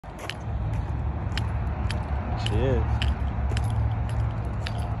She is.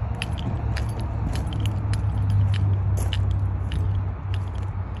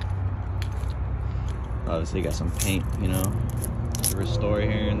 Obviously got some paint, you know, to restore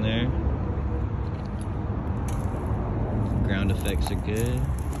here and there. Ground effects are good.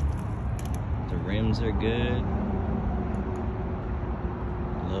 The rims are good.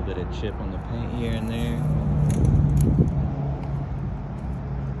 A little bit of chip on the paint here and there.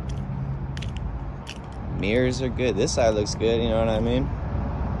 Mirrors are good. This side looks good, you know what I mean?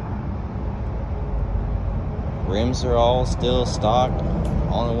 Rims are all still stock,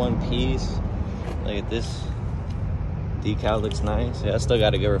 all in one piece. Look at this. Decal looks nice. Yeah, I still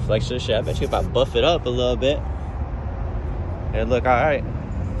got a good reflection. Shit, I bet you if I buff it up a little bit, it'd look alright.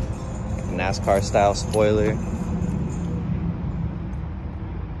 NASCAR style spoiler. You know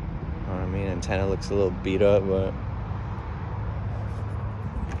what I mean? Antenna looks a little beat up, but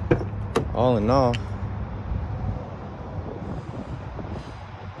all in all,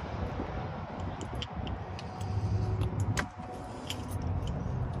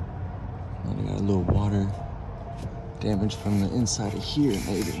 and I got a little water damage from the inside of here,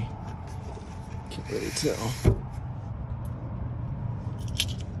 maybe. Can't really tell.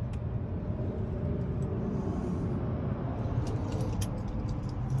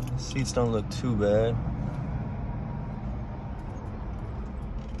 Seats don't look too bad.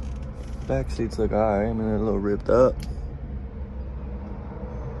 Back seats look alright. I mean, they're a little ripped up.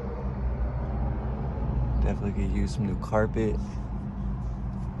 Definitely could use some new carpet.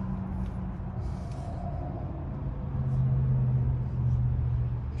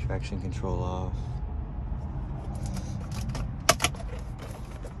 Traction control off.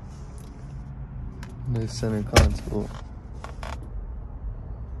 Nice center console.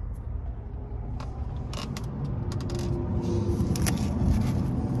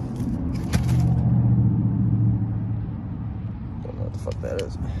 Don't know what the fuck that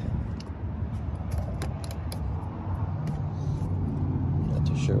is. Not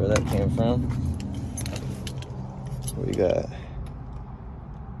too sure where that came from. What we got?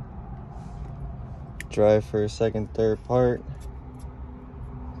 Drive for a second, third part.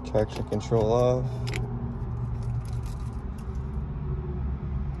 Traction control off.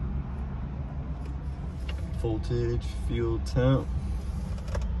 Voltage, fuel temp.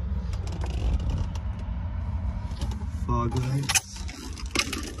 Fog lights.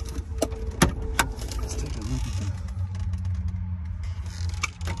 Let's take a look at that.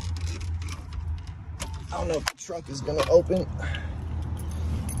 I don't know if the trunk is gonna open.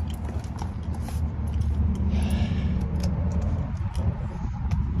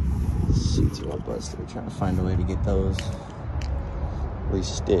 Seats are all busted. We're trying to find a way to get those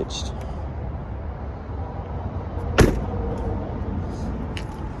restitched.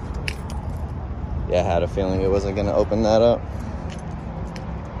 Yeah, I had a feeling it wasn't gonna open that up.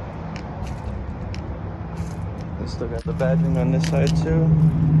 We still got the badging on this side too.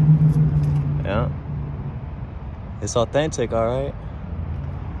 Yeah. It's authentic, all right.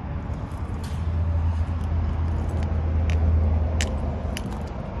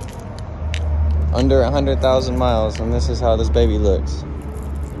 Under 100,000 miles, and this is how this baby looks.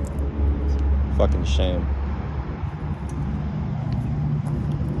 Fucking shame.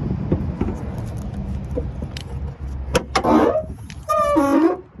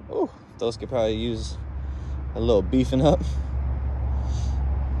 Ooh, those could probably use a little beefing up.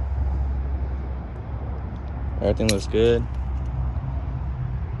 Everything looks good.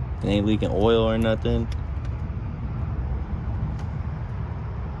 It ain't leaking oil or nothing.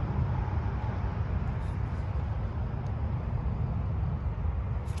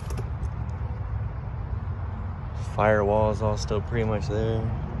 Firewall is all still pretty much there.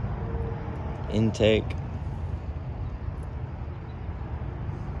 Intake.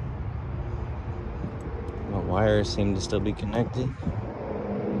 My wires seem to still be connected.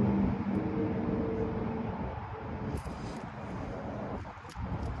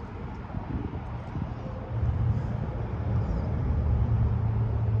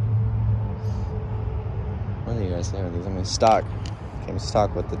 What do you guys think of these? I mean, stock. Came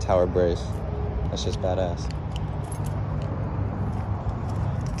stock with the tower brace. That's just badass.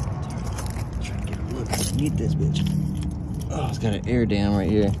 Try to get a look underneath this bitch. Oh, it's got an air dam right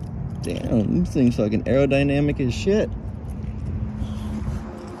here. Damn, this thing's fucking aerodynamic as shit.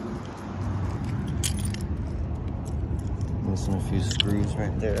 Missing a few screws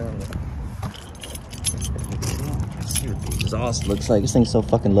right there. Let's see what the exhaust looks like. This thing's so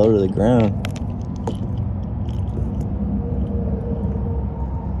fucking low to the ground.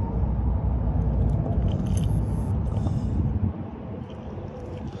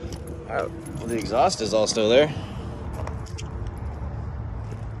 The exhaust is all still there.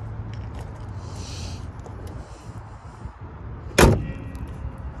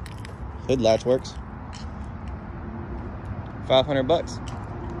 Hood latch works.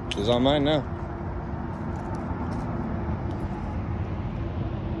 $500 is on mine now.